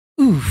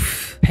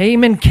Oof.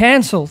 Payment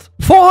cancelled.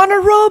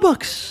 400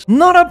 Robux.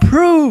 Not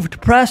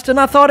approved, Preston.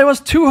 I thought it was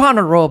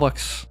 200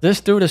 Robux.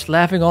 This dude is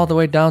laughing all the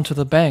way down to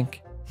the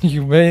bank.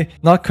 You may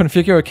not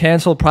configure a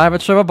cancel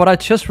private server, but I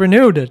just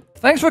renewed it.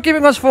 Thanks for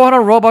giving us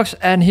 400 Robux,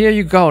 and here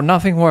you go.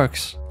 Nothing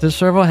works. This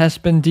server has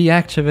been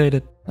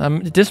deactivated.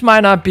 This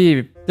might not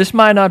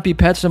be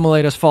Pet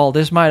Simulator's fault.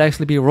 This might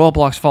actually be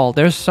Roblox's fault.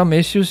 There's some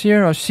issues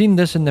here. I've seen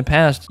this in the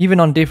past, even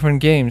on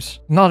different games.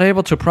 Not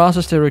able to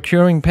process the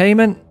recurring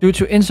payment due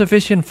to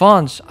insufficient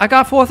funds. I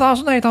got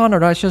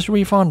 4,800. I just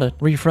refunded.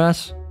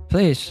 Refresh,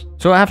 please.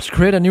 So I have to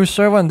create a new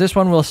server, and this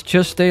one will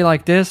just stay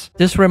like this.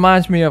 This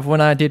reminds me of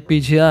when I did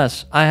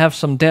BTS. I have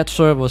some dead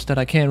servers that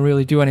I can't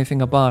really do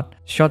anything about.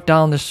 Shut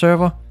down the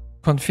server.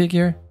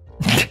 Configure.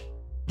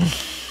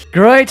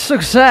 Great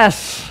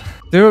success.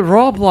 Dude,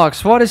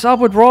 Roblox, what is up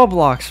with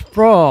Roblox?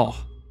 Bro,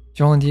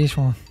 join this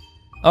one.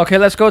 Okay,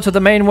 let's go to the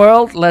main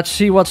world. Let's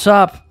see what's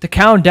up. The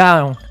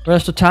countdown.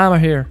 Where's the timer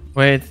here?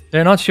 Wait,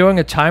 they're not showing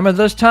a timer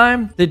this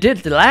time? They did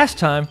the last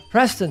time.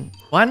 Preston,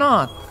 why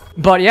not?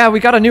 But yeah, we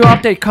got a new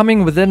update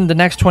coming within the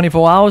next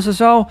 24 hours or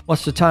so.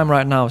 What's the time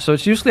right now? So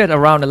it's usually at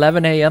around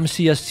 11 a.m.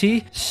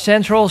 CST,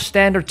 Central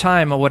Standard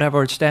Time, or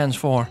whatever it stands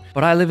for.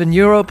 But I live in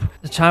Europe.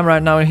 The time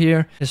right now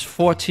here is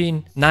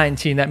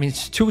 14:19. That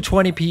means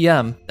 2:20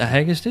 p.m. The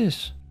heck is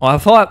this? Well, I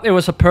thought it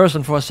was a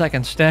person for a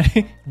second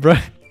standing. Bro,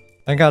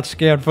 I got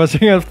scared for a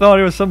second. I thought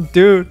it was some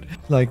dude.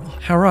 Like,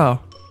 hello.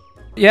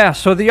 Yeah,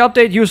 so the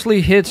update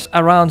usually hits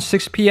around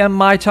 6 p.m.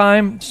 my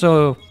time.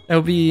 So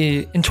it'll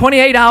be in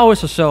 28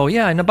 hours or so.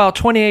 Yeah, in about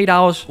 28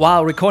 hours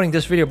while recording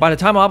this video. By the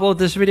time I upload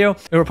this video,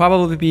 it will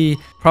probably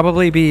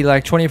be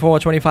like 24 or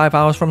 25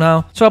 hours from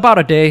now. So about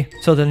a day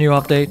till the new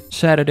update.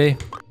 Saturday.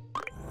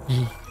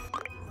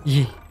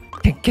 Yeah.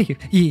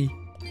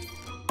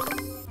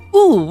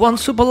 Ooh, one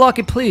super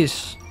lucky,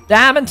 please.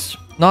 Diamonds.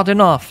 Not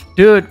enough.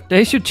 Dude,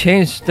 they should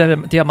change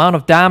the amount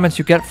of diamonds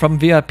you get from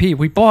VIP.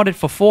 We bought it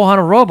for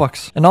 400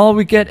 Robux. And all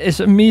we get is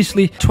a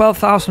measly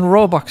 12,000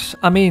 Robux.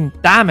 I mean,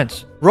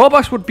 diamonds.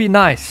 Robux would be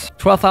nice.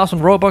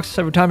 12,000 Robux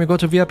every time you go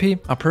to VIP.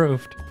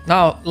 Approved.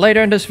 Now,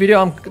 later in this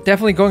video, I'm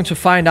definitely going to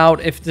find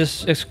out if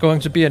this is going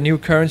to be a new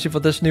currency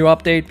for this new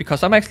update,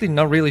 because I'm actually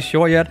not really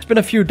sure yet. It's been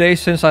a few days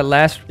since I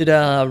last did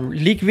a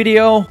leak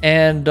video,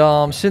 and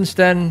since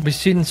then, we've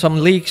seen some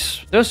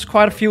leaks. There's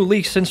quite a few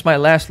leaks since my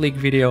last leak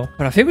video,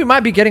 but I think we might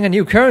be getting a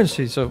new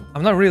currency, so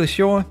I'm not really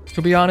sure,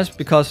 to be honest,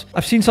 because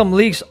I've seen some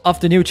leaks of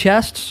the new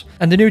chests,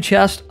 and the new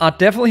chests are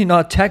definitely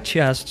not tech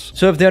chests.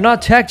 So if they're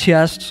not tech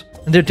chests,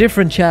 and they're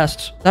different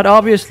chests, that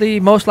obviously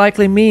most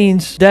likely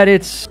means that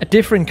it's a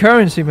different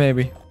currency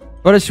maybe.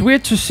 But it's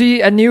weird to see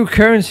a new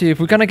currency.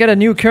 If we're gonna get a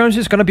new currency,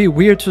 it's gonna be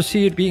weird to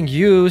see it being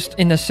used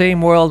in the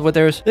same world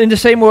in the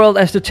same world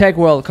as the tech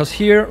world. Because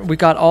here we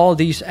got all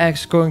these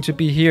X going to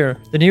be here.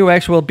 The new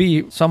X will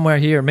be somewhere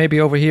here,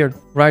 maybe over here,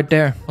 right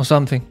there or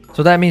something.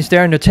 So that means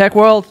they're in the tech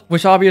world,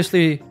 which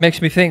obviously makes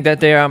me think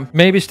that they are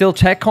maybe still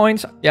tech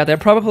coins. Yeah, they're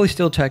probably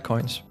still tech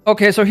coins.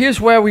 Okay, so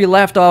here's where we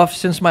left off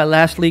since my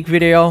last leak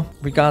video.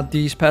 We got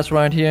these pets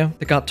right here.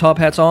 They got top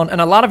hats on. And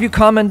a lot of you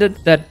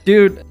commented that,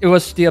 dude, it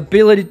was the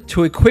ability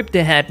to equip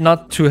the hat,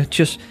 not to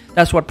just...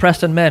 That's what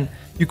Preston meant.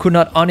 You could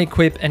not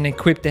unequip and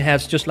equip the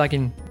hats just like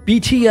in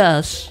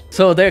BTS.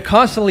 So they're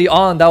constantly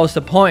on. That was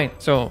the point.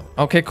 So,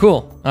 okay,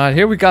 cool. Alright,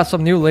 here we got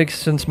some new leaks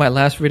since my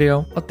last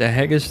video. What the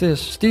heck is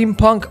this?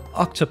 Steampunk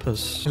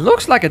octopus. It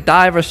looks like a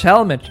diver's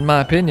helmet, in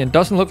my opinion.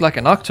 Doesn't look like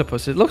an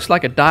octopus. It looks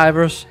like a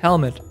diver's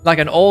helmet. Like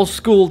an old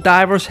school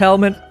diver's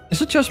helmet.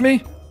 Is it just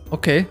me?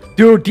 Okay.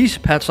 Dude, these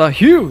pets are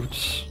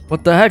huge.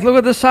 What the heck? Look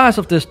at the size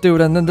of this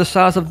dude and then the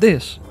size of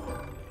this.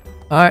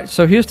 Alright,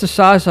 so here's the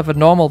size of a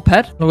normal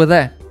pet. Look at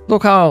that.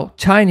 Look how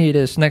tiny it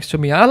is next to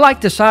me. I like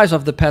the size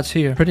of the pets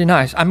here. Pretty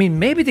nice. I mean,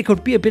 maybe they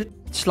could be a bit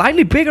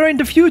slightly bigger in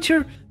the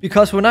future.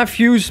 Because when I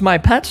fuse my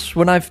pets,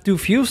 when I do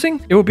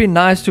fusing, it would be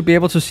nice to be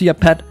able to see a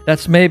pet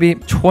that's maybe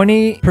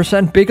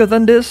 20% bigger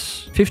than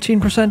this.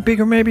 15%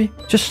 bigger maybe.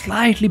 Just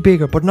slightly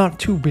bigger, but not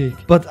too big.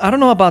 But I don't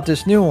know about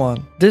this new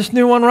one. This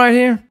new one right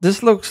here,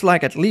 this looks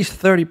like at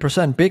least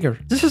 30% bigger.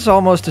 This is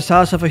almost the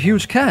size of a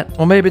huge cat.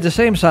 Or maybe the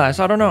same size.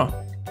 I don't know.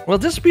 Will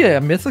this be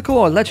a mythical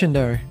or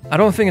legendary? I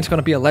don't think it's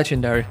gonna be a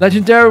legendary.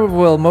 Legendary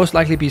will most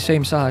likely be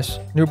same size.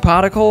 New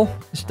particle.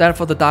 Is that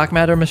for the dark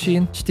matter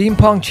machine?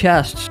 Steampunk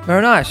chests.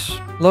 Very nice.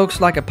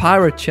 Looks like a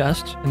pirate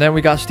chest. And then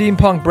we got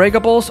steampunk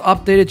breakables.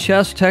 Updated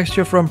chest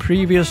texture from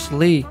previous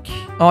leak.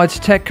 Oh, it's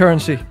tech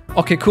currency.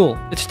 Okay, cool.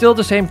 It's still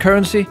the same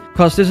currency,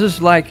 because this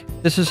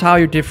is how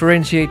you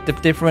differentiate the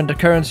different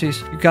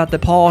currencies. You got the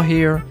paw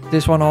here.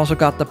 This one also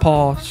got the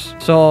paws.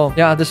 So,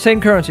 yeah, the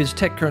same currency. It's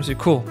tech currency.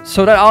 Cool.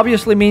 So that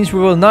obviously means we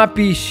will not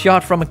be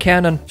shot from a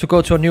cannon to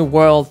go to a new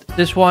world.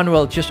 This one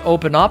will just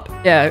open up.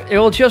 Yeah, it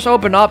will just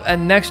open up,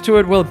 and next to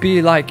it will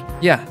be like,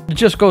 yeah, you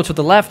just go to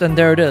the left, and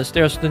there it is.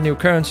 There's the new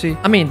currency.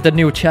 I mean, the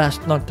new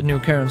chest, not the new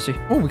currency.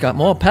 Oh, we got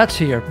more pets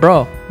here,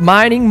 bro.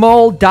 Mining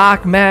mole,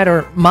 dark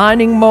matter.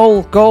 Mining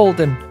mole,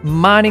 golden.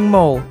 Mining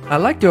mole. I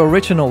like the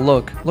original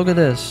look. Look at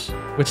this.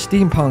 with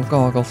steampunk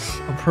goggles.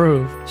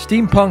 Approved.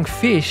 Steampunk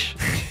fish.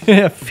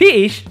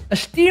 Fish? A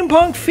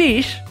steampunk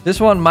fish? This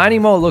one,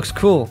 mining mode, looks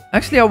cool.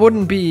 Actually, I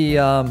wouldn't be...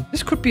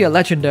 this could be a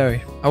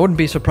legendary. I wouldn't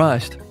be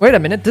surprised. Wait a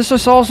minute. This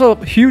is also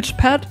a huge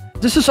pet?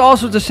 This is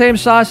also the same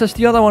size as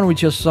the other one we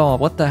just saw.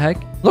 What the heck?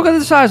 Look at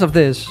the size of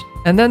this.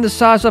 And then the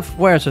size of...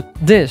 Where is it?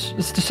 This.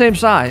 It's the same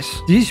size.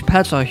 These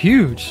pets are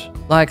huge.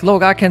 Like,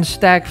 look, I can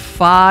stack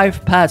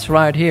 5 pets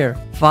right here.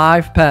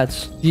 5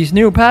 pets. These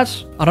new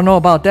pets? I don't know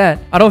about that.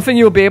 I don't think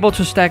you'll be able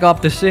to stack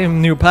up the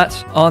same new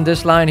pets on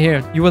this line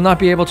here. You will not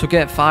be able to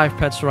get 5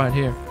 pets right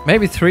here.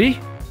 Maybe 3?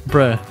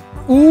 Bruh.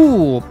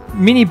 Ooh,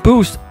 mini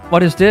boost.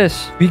 What is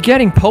this? We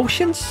getting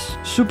potions?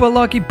 Super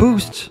lucky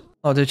boosts.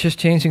 Oh, they're just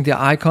changing the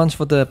icons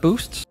for the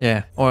boosts?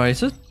 Yeah. Or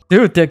is it?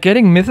 Dude, they're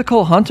getting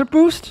mythical hunter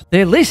boost?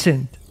 They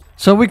listened.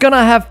 So we're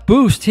gonna have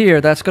boost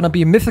here. That's gonna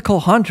be mythical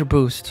hunter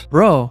boost.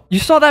 Bro, you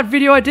saw that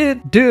video I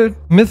did? Dude,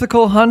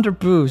 mythical hunter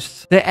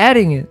boost. They're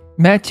adding it.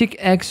 Magic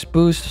X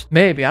boost.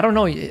 Maybe. I don't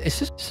know. Is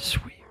this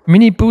weird?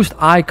 Mini boost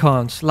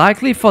icons.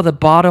 Likely for the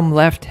bottom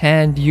left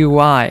hand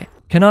UI.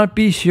 Cannot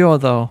be sure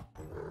though.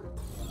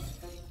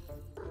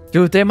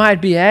 Dude, they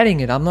might be adding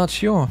it. I'm not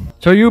sure.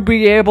 So you'll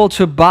be able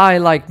to buy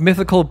like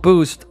mythical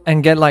boost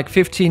and get like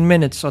 15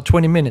 minutes or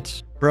 20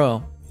 minutes.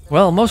 Bro.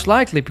 Well, most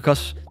likely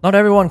because not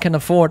everyone can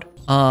afford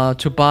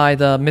to buy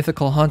the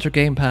Mythical Hunter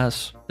Game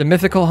Pass. The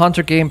Mythical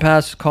Hunter Game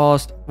Pass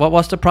cost... What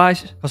was the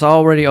price? Because I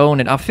already own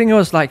it. I think it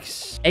was like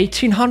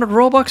 1,800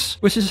 Robux,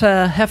 which is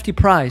a hefty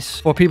price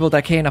for people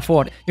that can't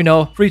afford it. You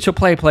know,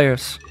 free-to-play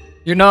players.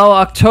 You know,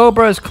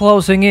 October is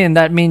closing in.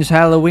 That means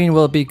Halloween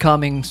will be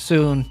coming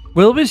soon.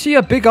 Will we see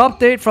a big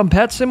update from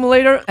Pet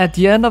Simulator at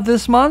the end of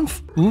this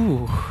month?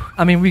 Ooh.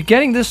 I mean, we're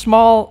getting this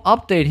small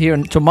update here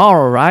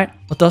tomorrow, right?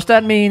 But does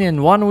that mean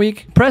in 1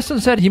 week?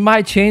 Preston said he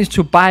might change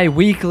to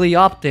bi-weekly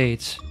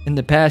updates. In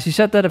the past, he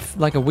said that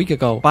like a week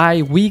ago.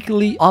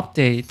 Bi-weekly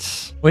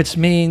updates. Which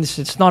means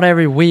it's not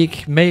every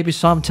week. Maybe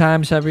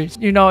sometimes every...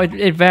 You know,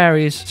 it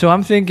varies. So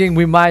I'm thinking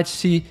we might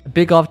see a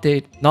big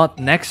update. Not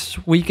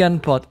next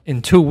weekend, but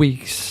in 2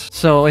 weeks.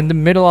 So in the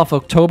middle of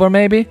October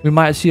maybe, we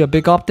might see a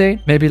big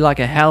update. Maybe like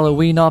a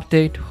Halloween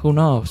update. Who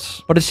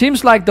knows? But it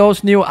seems like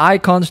those new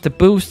icons, the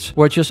boosts,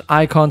 were just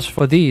icons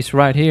for these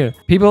right here.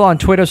 People on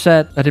Twitter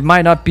said that it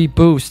might not be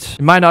boosts.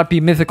 It might not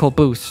be mythical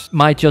boosts.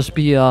 Might just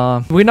be...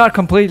 We're not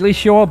completely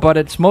sure, but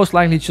it's most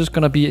likely just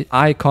gonna be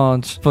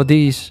icons for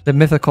these. The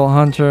mythical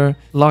hunter,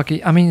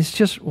 lucky. I mean, it's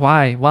just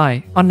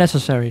why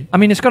unnecessary. I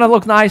mean, it's gonna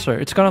look nicer.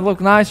 It's gonna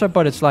look nicer,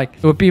 but it's like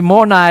it would be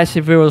more nice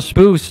if it was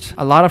boost.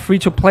 A lot of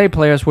free-to-play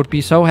players would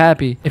be so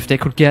happy if they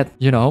could get,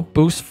 you know,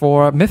 boost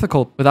for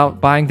mythical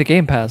without buying the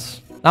game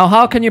pass. Now,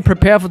 how can you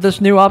prepare for this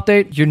new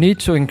update? You need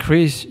to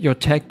increase your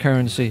tech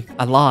currency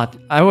a lot.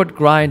 I would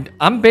grind.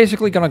 I'm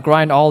basically gonna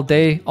grind all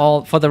day,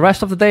 for the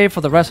rest of the day,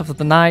 for the rest of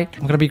the night.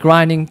 I'm gonna be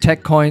grinding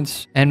tech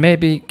coins and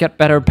maybe get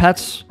better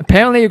pets.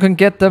 Apparently, you can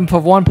get them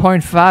for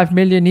 1.5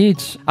 million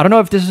each. I don't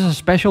know if this is a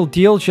special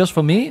deal just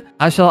for me.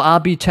 I sell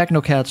RB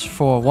Technocats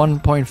for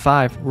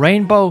 1.5.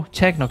 Rainbow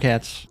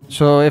Technocats.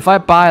 So if I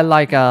buy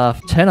like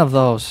 10 of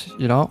those,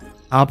 you know,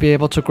 I'll be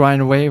able to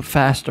grind way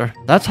faster.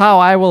 That's how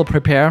I will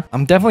prepare.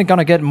 I'm definitely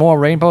gonna get more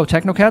Rainbow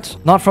Technocats.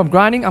 Not from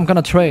grinding, I'm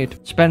gonna trade.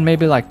 Spend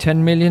maybe like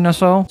 10 million or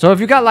so. So if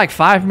you got like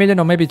 5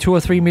 million or maybe 2 or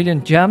 3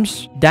 million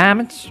gems,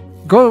 diamonds,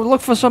 go look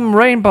for some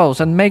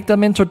rainbows and make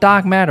them into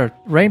dark matter.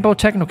 Rainbow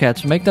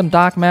Technocats, make them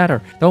dark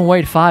matter. Don't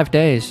wait 5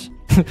 days.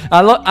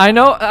 I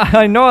know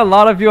a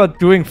lot of you are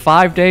doing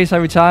 5 days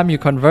every time you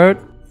convert.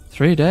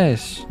 3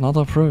 days, not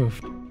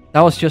approved.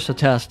 That was just a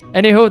test.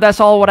 Anywho, that's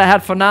all what I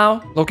had for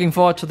now. Looking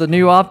forward to the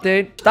new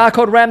update. Star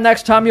code RAM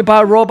next time you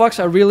buy Robux.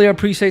 I really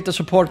appreciate the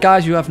support,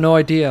 guys. You have no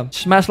idea.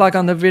 Smash like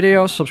on the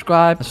video,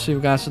 subscribe. I'll see you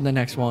guys in the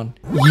next one.